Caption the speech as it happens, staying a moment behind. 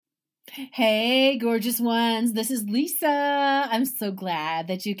Hey, gorgeous ones. This is Lisa. I'm so glad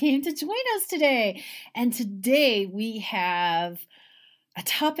that you came to join us today. And today we have a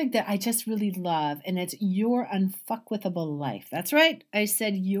topic that I just really love, and it's your unfuckwithable life. That's right. I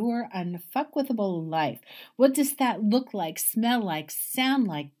said your unfuckwithable life. What does that look like, smell like, sound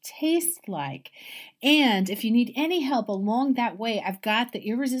like, taste like? And if you need any help along that way, I've got the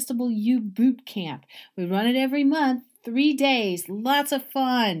Irresistible You Boot Camp. We run it every month. 3 days, lots of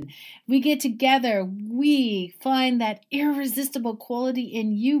fun. We get together, we find that irresistible quality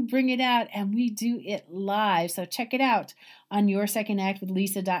in you, bring it out, and we do it live. So check it out on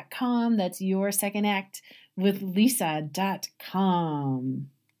yoursecondactwithlisa.com. That's yoursecondactwithlisa.com.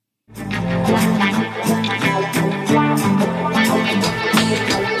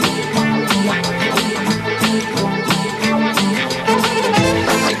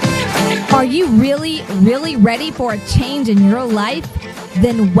 Are you really ready for a change in your life?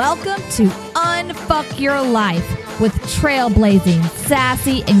 Then welcome to Unfuck Your Life with trailblazing,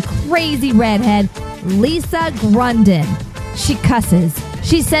 sassy, and crazy redhead Lisa Grunden. She cusses.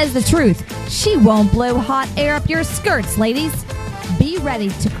 She says the truth. She won't blow hot air up your skirts, ladies. Be ready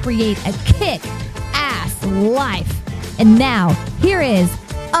to create a kick-ass life. And now, here is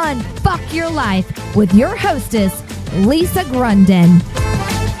Unfuck Your Life with your hostess, Lisa Grunden.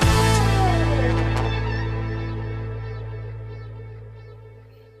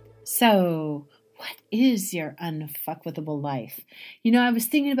 So, what is your unfuckwithable life? I was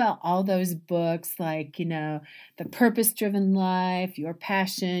thinking about all those books like, The Purpose-Driven Life, Your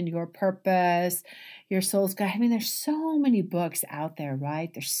Passion, Your Purpose, Your Soul's Guide. There's so many books out there,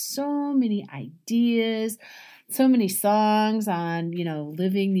 right? There's so many ideas, so many songs on,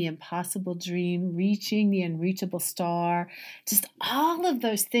 living the impossible dream, reaching the unreachable star, just all of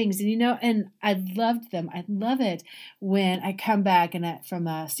those things. And I loved them. I love it when I come back from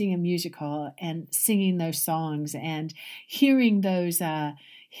seeing a musical and singing those songs and hearing those,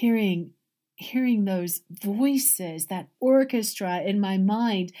 hearing those voices, that orchestra in my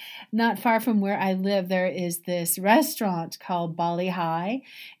mind. Not far from where I live, there is this restaurant called Bali High.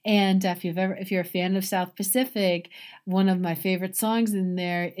 And if you're a fan of South Pacific, one of my favorite songs in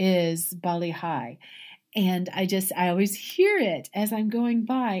there is Bali High. And I always hear it as I'm going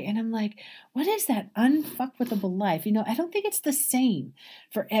by, and I'm like, what is that unfuckwithable life? I don't think it's the same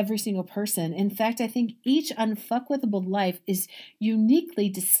for every single person. In fact, I think each unfuckwithable life is uniquely,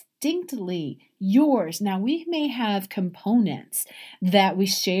 distinctly yours. Now, we may have components that we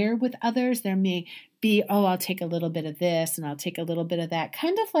share with others. There may be, I'll take a little bit of this and I'll take a little bit of that,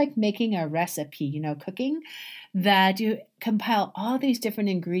 kind of like making a recipe, cooking, that you compile all these different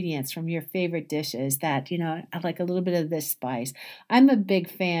ingredients from your favorite dishes that, I like a little bit of this spice. I'm a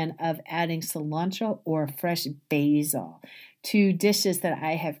big fan of adding cilantro or fresh basil to dishes that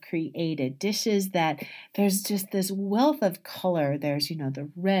I have created, dishes that there's just this wealth of color. There's, the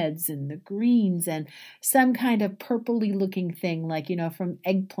reds and the greens and some kind of purpley looking thing like, from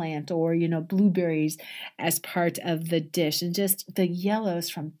eggplant or, blueberries as part of the dish, and just the yellows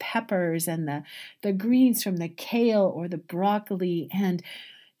from peppers and the greens from the kale or the broccoli. And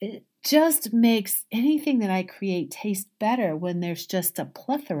it just makes anything that I create taste better when there's just a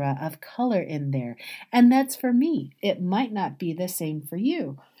plethora of color in there. And that's for me. It might not be the same for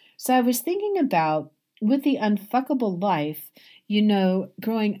you. So I was thinking about with the unfuckable life,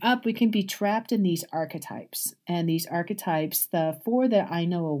 growing up, we can be trapped in these archetypes. And these archetypes, the 4 that I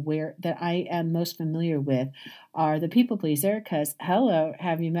know that I am most familiar with are the people pleaser, because hello,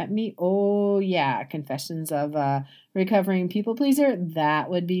 have you met me? Oh yeah, Confessions of a Recovering People Pleaser, that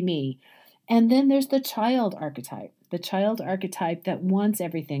would be me. And then there's the child archetype that wants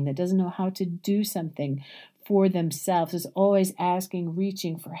everything, that doesn't know how to do something for themselves, is always asking,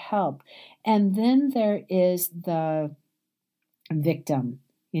 reaching for help. And then there is the victim.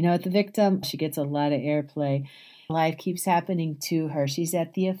 The victim, she gets a lot of airplay. Life keeps happening to her. She's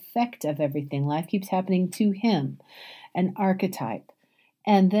at the effect of everything. Life keeps happening to him. An archetype.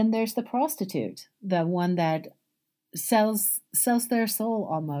 And then there's the prostitute, the one that sells their soul,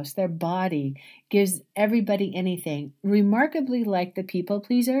 almost their body, gives everybody anything. Remarkably like the people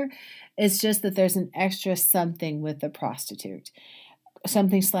pleaser, it's just that there's an extra something with the prostitute,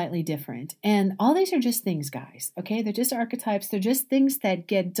 something slightly different. And all these are just things, guys, okay? They're just archetypes. They're just things that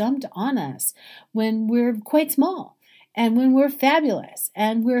get dumped on us when we're quite small. and when we're fabulous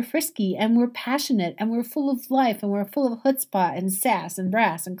and we're frisky and we're passionate and we're full of life and we're full of chutzpah and sass and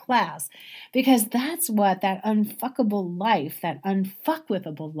brass and class, because that's what that unfuckable life, that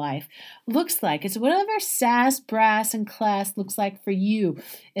unfuckwithable life looks like. It's whatever sass, brass, and class looks like for you.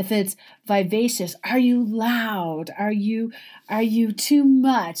 If it's vivacious, are you loud? Are you too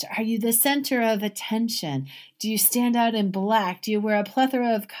much? Are you the center of attention? Do you stand out in black? Do you wear a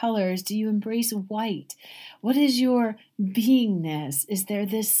plethora of colors? Do you embrace white? What is your beingness? Is there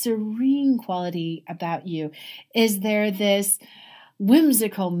this serene quality about you? Is there this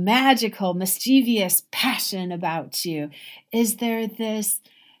whimsical, magical, mischievous passion about you? Is there this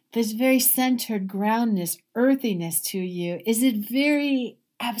very centered groundness, earthiness to you? Is it very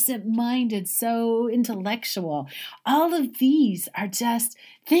absent-minded, so intellectual? All of these are just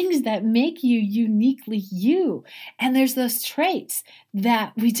things that make you uniquely you. And there's those traits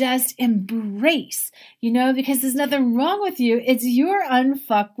that we just embrace, because there's nothing wrong with you. It's your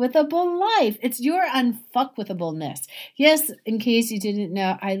unfuckwithable life. It's your unfuckwithableness. Yes, in case you didn't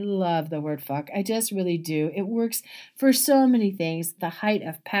know, I love the word fuck. I just really do. It works for so many things. The height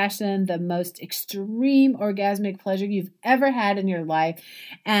of passion, the most extreme orgasmic pleasure you've ever had in your life.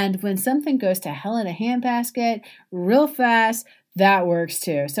 And when something goes to hell in a handbasket real fast, that works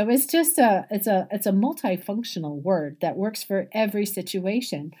too. So it's just it's a multifunctional word that works for every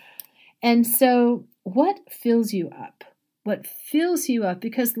situation. And so what fills you up? What fills you up?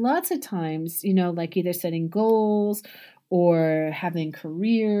 Because lots of times, like either setting goals or having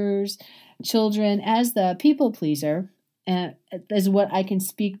careers, children, as the people pleaser, is what I can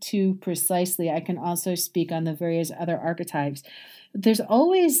speak to precisely. I can also speak on the various other archetypes. There's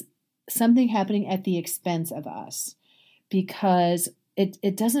always something happening at the expense of us, because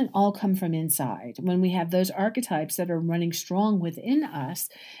it doesn't all come from inside. When we have those archetypes that are running strong within us,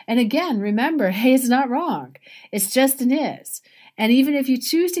 and again, remember, hey, it's not wrong. It's just an is. And even if you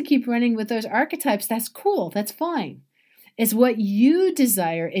choose to keep running with those archetypes, that's cool. That's fine. It's what you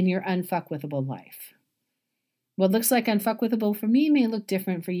desire in your unfuckwithable life. What looks like unfuckwithable for me may look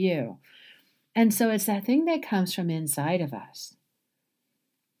different for you. And so it's that thing that comes from inside of us.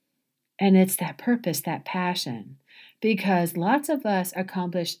 And it's that purpose, that passion. Because lots of us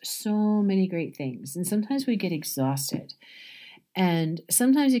accomplish so many great things, and sometimes we get exhausted. And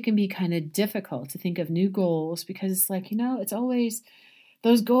sometimes it can be kind of difficult to think of new goals, because it's like, it's always,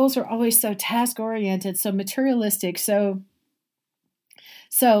 those goals are always so task-oriented, so materialistic, so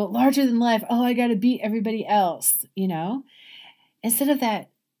larger than life. Oh, I got to beat everybody else, Instead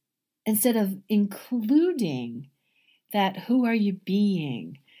of including that, who are you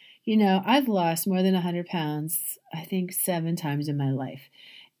being? I've lost more than 100 pounds, I think 7 times in my life.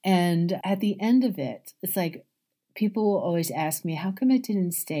 And at the end of it, it's like people will always ask me, how come it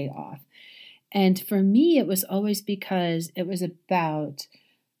didn't stay off? And for me, it was always because it was about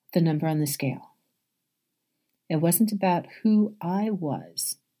the number on the scale. It wasn't about who I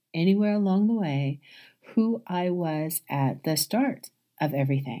was anywhere along the way, who I was at the start of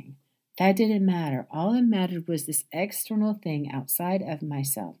everything. That didn't matter. All that mattered was this external thing outside of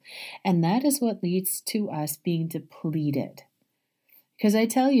myself. And that is what leads to us being depleted. Because I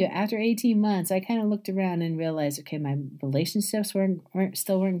tell you, after 18 months, I kind of looked around and realized, okay, my relationships weren't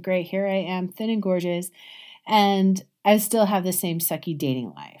great. Here I am, thin and gorgeous, and I still have the same sucky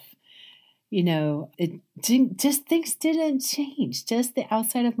dating life. Things didn't change. Just the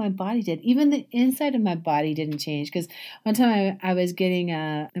outside of my body did. Even the inside of my body didn't change. Because one time I was getting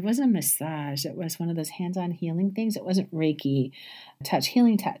it wasn't a massage. It was one of those hands-on healing things. It wasn't Reiki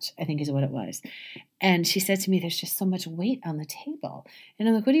healing touch, I think is what it was. And she said to me, there's just so much weight on the table. And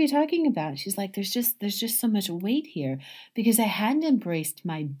I'm like, what are you talking about? She's like, there's just so much weight here, because I hadn't embraced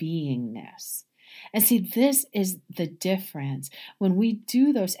my beingness. And see, this is the difference. When we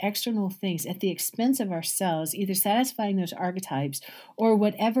do those external things at the expense of ourselves, either satisfying those archetypes or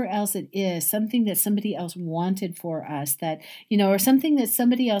whatever else it is, something that somebody else wanted for us, that, or something that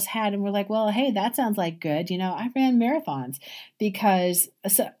somebody else had, and we're like, well, hey, that sounds like good. I ran marathons because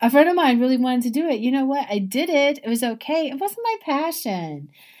a friend of mine really wanted to do it. You know what? I did it. It was okay. It wasn't my passion.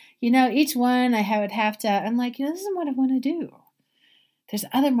 Each one I'm like, this isn't what I want to do. There's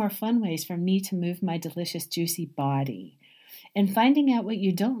other more fun ways for me to move my delicious, juicy body. And finding out what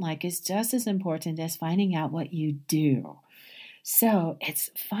you don't like is just as important as finding out what you do. So it's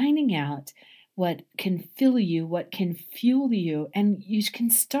finding out what can fill you, what can fuel you, and you can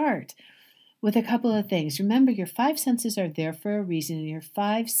start with a couple of things. Remember, your 5 senses are there for a reason, and your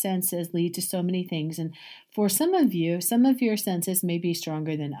 5 senses lead to so many things. And for some of you, some of your senses may be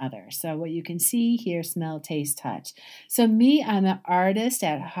stronger than others. So what you can see, hear, smell, taste, touch. So me, I'm an artist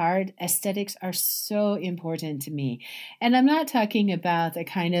at heart. Aesthetics are so important to me. And I'm not talking about the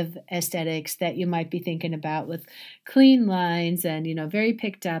kind of aesthetics that you might be thinking about with clean lines and, very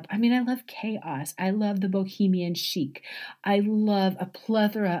picked up. I mean, I love chaos. I love the bohemian chic. I love a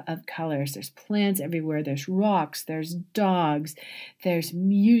plethora of colors. There's plants everywhere. There's rocks. There's dogs. There's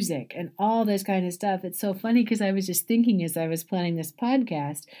music and all this kind of stuff. It's so funny because I was just thinking as I was planning this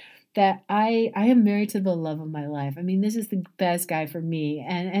podcast that I am married to the love of my life. I mean, this is the best guy for me.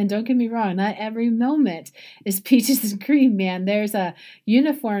 And don't get me wrong, not every moment is peaches and cream, man. There's a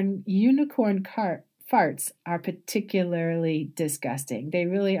unicorn farts are particularly disgusting. They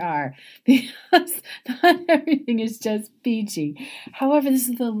really are, because not everything is just peachy. However, this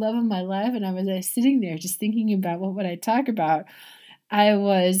is the love of my life, and I was sitting there just thinking about what would I talk about. I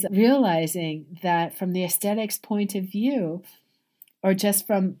was realizing that from the aesthetics point of view, or just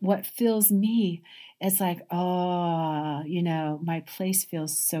from what fills me, it's like, my place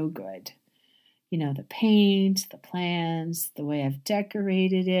feels so good. The paint, the plants, the way I've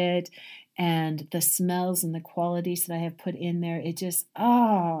decorated it, and the smells and the qualities that I have put in there.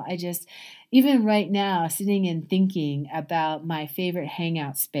 Even right now, sitting and thinking about my favorite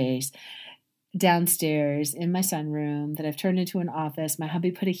hangout space downstairs in my sunroom that I've turned into an office. My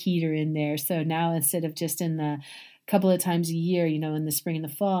hubby put a heater in there. So now instead of just in the couple of times a year, in the spring and the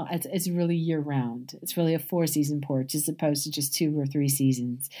fall, it's really year round. It's really a 4-season porch as opposed to just 2 or 3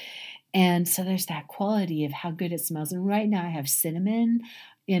 seasons. And so there's that quality of how good it smells. And right now I have cinnamon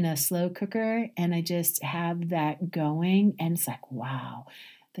in a slow cooker, and I just have that going. And it's like, wow,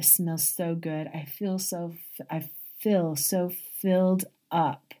 this smells so good. I feel so filled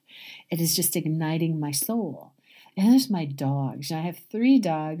up. It is just igniting my soul. And there's my dogs. I have 3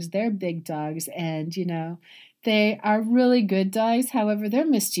 dogs. They're big dogs. And, they are really good dogs. However, they're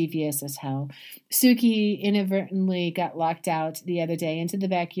mischievous as hell. Suki inadvertently got locked out the other day into the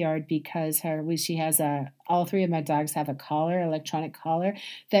backyard because all 3 of my dogs have a electronic collar,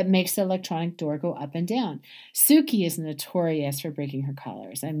 that makes the electronic door go up and down. Suki is notorious for breaking her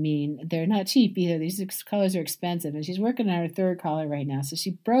collars. I mean, they're not cheap either. These collars are expensive, and she's working on her 3rd collar right now, so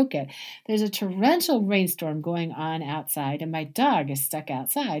she broke it. There's a torrential rainstorm going on outside, and my dog is stuck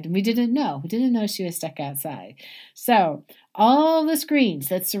outside, and we didn't know. We didn't know she was stuck outside. So all the screens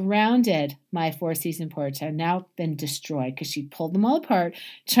that surrounded my 4-season porch have now been destroyed because she pulled them all apart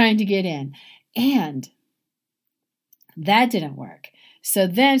trying to get in. And that didn't work. So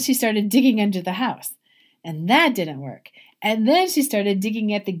then she started digging under the house, and that didn't work. And then she started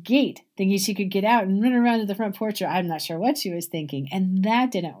digging at the gate, thinking she could get out and run around to the front porch, or I'm not sure what she was thinking, and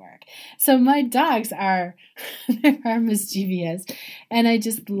that didn't work. So my dogs are mischievous, and I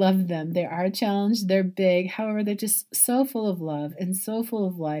just love them. They are a challenge. They're big. However, they're just so full of love and so full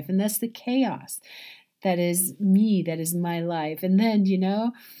of life, and that's the chaos that is me, that is my life. And then,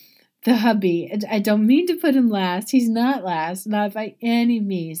 the hubby, I don't mean to put him last. He's not last, not by any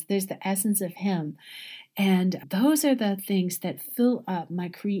means. There's the essence of him. And those are the things that fill up my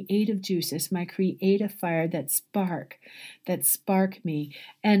creative juices, my creative fire, that spark me.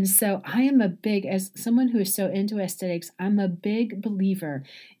 And so I am as someone who is so into aesthetics, I'm a big believer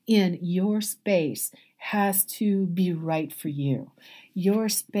in your space has to be right for you. Your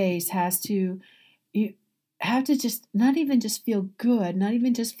space has to, you have to just not even just feel good, not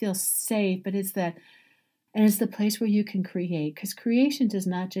even just feel safe, but it's the place where you can create, because creation does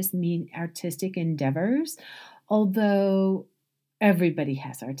not just mean artistic endeavors, although everybody's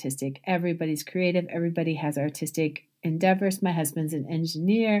creative, everybody has artistic endeavors. My husband's an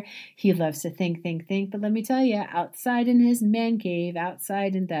engineer. He loves to think. But let me tell you, outside in his man cave,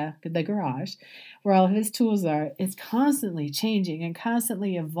 outside in the garage, where all of his tools are, it's constantly changing and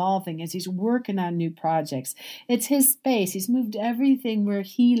constantly evolving as he's working on new projects. It's his space. He's moved everything where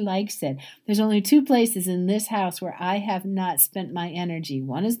he likes it. There's only 2 places in this house where I have not spent my energy.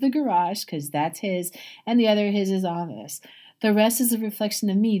 One is the garage, because that's his, and the other is his office. The rest is a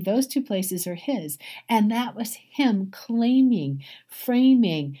reflection of me. Those 2 places are his. And that was him claiming,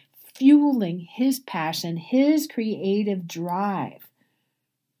 framing, fueling his passion, his creative drive.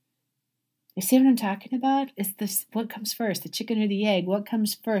 You see what I'm talking about? It's this, what comes first, the chicken or the egg? What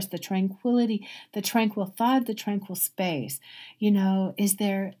comes first? The tranquility, the tranquil thought, the tranquil space. What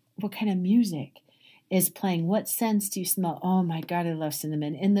kind of music is playing? What scents do you smell? Oh my God, I love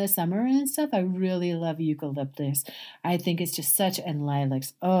cinnamon. In the summer and stuff, I really love eucalyptus. I think it's just and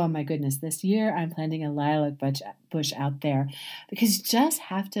lilacs. Oh my goodness. This year I'm planting a lilac bush out there, because you just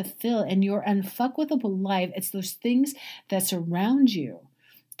have to fill, and your unfuckwithable life, it's those things that surround you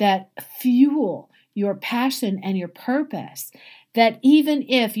that fuel your passion and your purpose. That even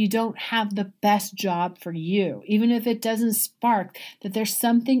if you don't have the best job for you, even if it doesn't spark, that there's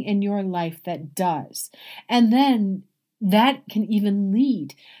something in your life that does. And then that can even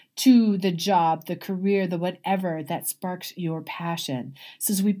lead to the job, the career, the whatever that sparks your passion.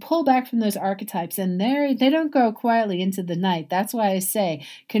 So as we pull back from those archetypes, and they don't go quietly into the night. That's why I say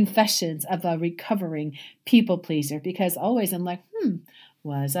confessions of a recovering people pleaser, because always I'm like,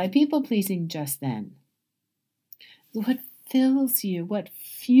 was I people pleasing just then? What fills you? What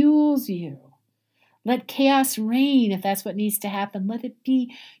fuels you? Let chaos reign if that's what needs to happen. Let it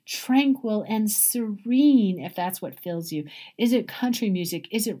be tranquil and serene if that's what fills you. Is it country music?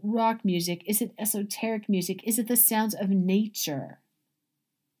 Is it rock music? Is it esoteric music? Is it the sounds of nature?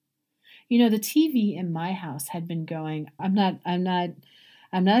 You know, the TV in my house had been going. I'm not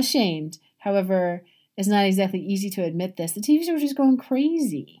ashamed. However, it's not exactly easy to admit this. The TV show was just going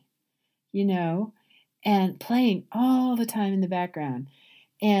crazy, you know, and playing all the time in the background.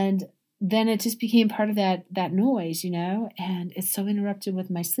 And then it just became part of that noise, you know, and it's so interrupted with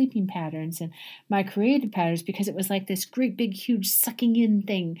my sleeping patterns and my creative patterns, because it was like this great big huge sucking in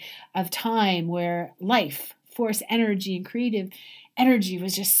thing of time where life force energy and creative energy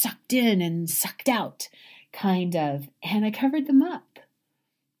was just sucked in and sucked out, kind of. And I covered them up.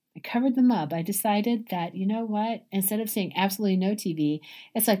 I decided that, you know what, instead of saying absolutely no TV,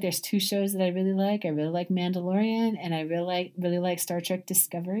 it's like there's two shows that I really like. I really like Mandalorian, and I really like Star Trek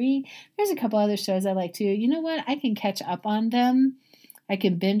Discovery. There's a couple other shows I like too. You know what? I can catch up on them. I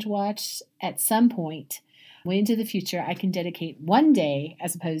can binge watch at some point. Way into the future, I can dedicate one day,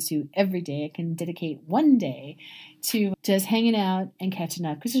 as opposed to every day. I can dedicate one day to just hanging out and catching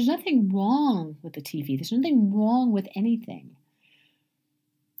up, because there's nothing wrong with the TV. There's nothing wrong with anything.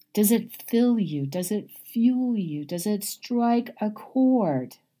 Does it fill you? Does it fuel you? Does it strike a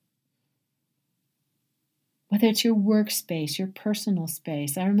chord? Whether it's your workspace, your personal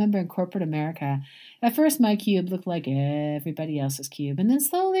space. I remember in corporate America, at first my cube looked like everybody else's cube. And then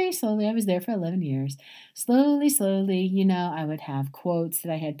slowly, I was there for 11 years. Slowly, you know, I would have quotes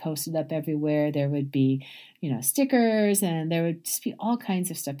that I had posted up everywhere. There would be, you know, stickers, and there would just be all kinds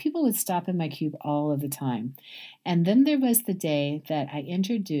of stuff. People would stop in my cube all of the time. And then there was the day that I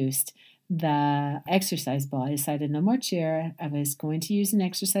introduced the exercise ball. I decided no more chair. I was going to use an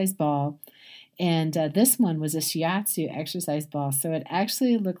exercise ball. And this one was a shiatsu exercise ball, so it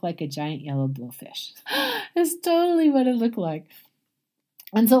actually looked like a giant yellow blowfish. It's totally what it looked like.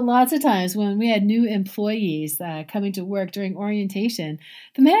 And so lots of times when we had new employees coming to work during orientation,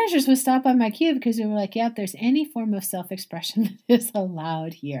 the managers would stop by my cube because they were like, yep, there's any form of self-expression that is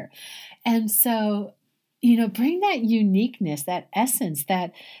allowed here. And so, you know, bring that uniqueness, that essence,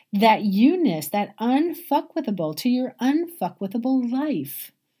 that you-ness, that unfuckwithable to your unfuckwithable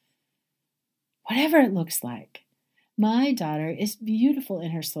life. Whatever it looks like. My daughter is beautiful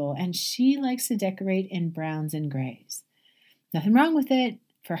in her soul, and she likes to decorate in browns and grays. Nothing wrong with it.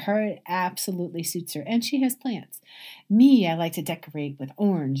 For her, it absolutely suits her, and she has plants. Me, I like to decorate with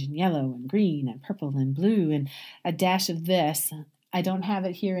orange and yellow and green and purple and blue and a dash of this. I don't have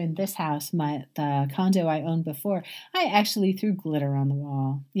it here in this house, the condo I owned before. I actually threw glitter on the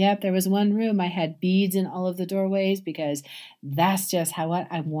wall. Yep, there was one room I had beads in all of the doorways because that's just what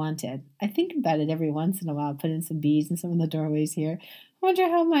I wanted. I think about it every once in a while, put in some beads in some of the doorways here. I wonder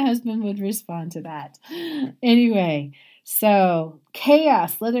how my husband would respond to that. Anyway, so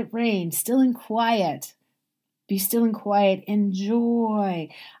chaos, let it rain, still and quiet. Be still and quiet. Enjoy.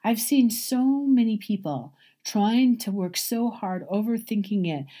 I've seen so many people trying to work so hard, overthinking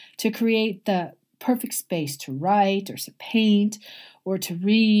it, to create the perfect space to write or to paint or to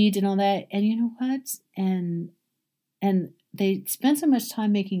read and all that. And you know what? And they spent so much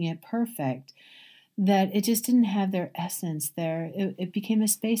time making it perfect that it just didn't have their essence there. It became a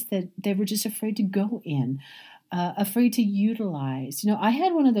space that they were just afraid to go in, afraid to utilize. You know, I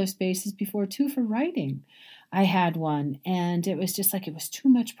had one of those spaces before too for writing. I had one, and it was just like it was too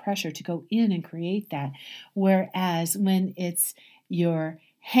much pressure to go in and create that. Whereas when it's your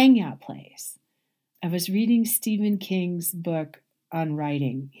hangout place, I was reading Stephen King's book on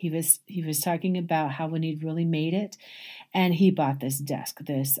writing. He was talking about how when he'd really made it, and he bought this desk,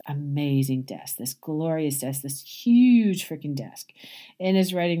 this amazing desk, this glorious desk, this huge freaking desk in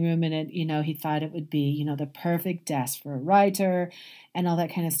his writing room. And it, you know, he thought it would be, you know, the perfect desk for a writer and all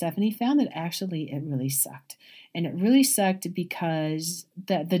that kind of stuff. And he found that actually it really sucked. And it really sucked because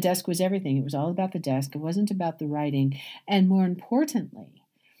the desk was everything. It was all about the desk. It wasn't about the writing. And more importantly,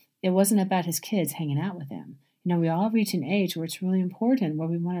 it wasn't about his kids hanging out with him. You know, we all reach an age where it's really important, where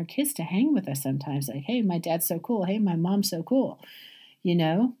we want our kids to hang with us sometimes. Like, hey, my dad's so cool. Hey, my mom's so cool. You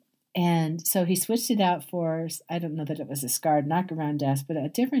know, And so he switched it out for, I don't know that it was a scarred knockaround desk, but a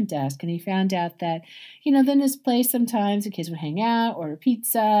different desk. And he found out that, then his place sometimes the kids would hang out, order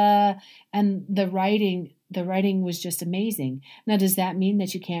pizza, and the writing was just amazing. Now, does that mean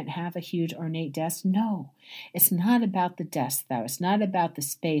that you can't have a huge ornate desk? No, it's not about the desk, though. It's not about the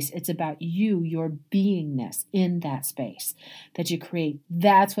space. It's about you, your beingness in that space that you create.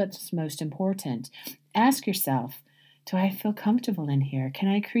 That's what's most important. Ask yourself, do I feel comfortable in here? Can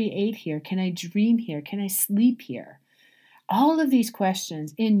I create here? Can I dream here? Can I sleep here? All of these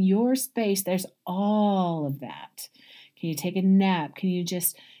questions in your space, there's all of that. Can you take a nap? Can you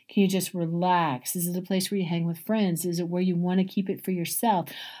just relax? Is it a place where you hang with friends? Is it where you want to keep it for yourself?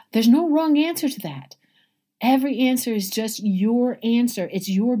 There's no wrong answer to that. Every answer is just your answer. It's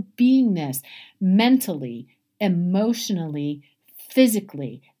your beingness, mentally, emotionally,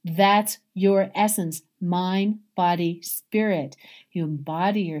 physically. That's your essence, mind, body, spirit. You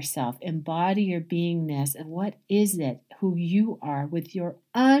embody yourself, embody your beingness. And what is it? Who you are with your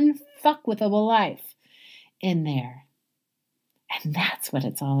unfuckwithable life in there. And that's what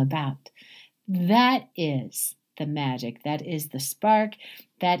it's all about. That is the magic. That is the spark.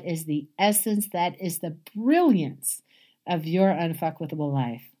 That is the essence. That is the brilliance of your unfuckwithable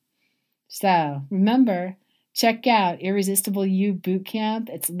life. So remember, check out Irresistible You Bootcamp.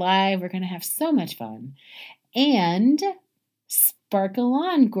 It's live. We're going to have so much fun. And sparkle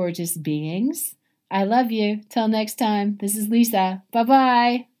on, gorgeous beings. I love you. Till next time. This is Lisa.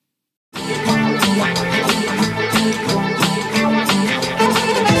 Bye-bye.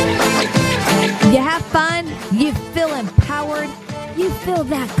 You have fun, you feel empowered, you feel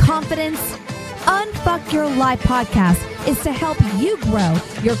that confidence. Unfuck Your Life podcast is to help you grow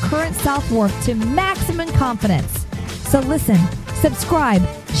your current self-worth to maximum confidence. So listen, subscribe,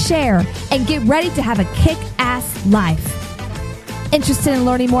 share, and get ready to have a kick-ass life. Interested in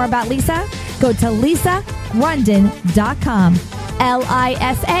learning more about Lisa? Go to lisagrunden.com.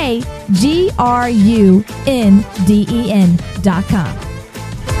 LISAGRUNDEN.com.